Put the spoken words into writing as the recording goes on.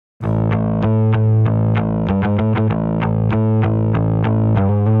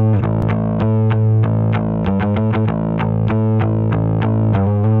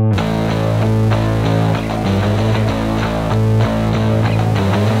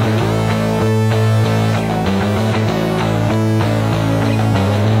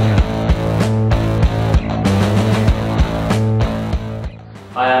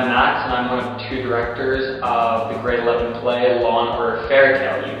Fairy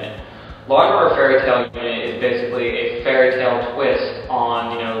Tale unit. Law and Order Fairy Tale unit is basically a fairy tale twist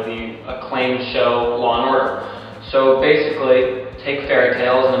on, the acclaimed show Law and Order. So basically, take fairy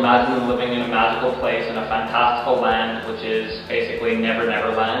tales and imagine them living in a magical place in a fantastical land, which is basically Never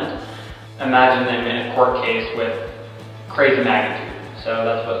Never Land. Imagine them in a court case with crazy magnitude. So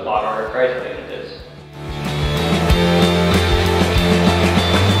that's what Law and Order Fairy Tale unit is.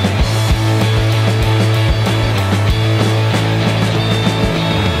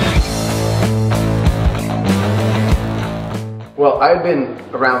 Well, I've been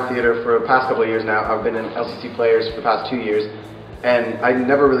around theater for the past couple of years now. I've been in LCC Players for the past 2 years, and I'd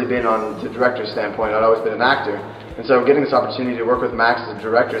never really been on the director's standpoint. I'd always been an actor. And so getting this opportunity to work with Max as the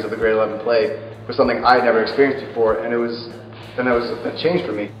directors of the Grade 11 play was something I had never experienced before, and it was a change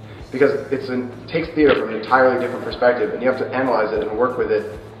for me, because it takes theater from an entirely different perspective, and you have to analyze it and work with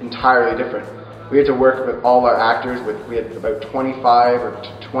it entirely different. We had to work with all our actors. We had about 25 or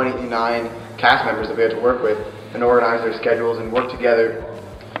 29 cast members that we had to work with and organize their schedules and work together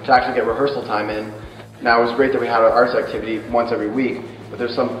to actually get rehearsal time in. Now, it was great that we had our arts activity once every week, but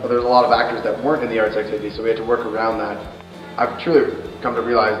there's a lot of actors that weren't in the arts activity, so we had to work around that. I've truly come to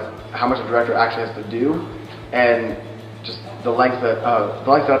realize how much a director actually has to do, and just the length that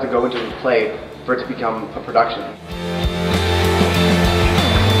have to go into the play for it to become a production.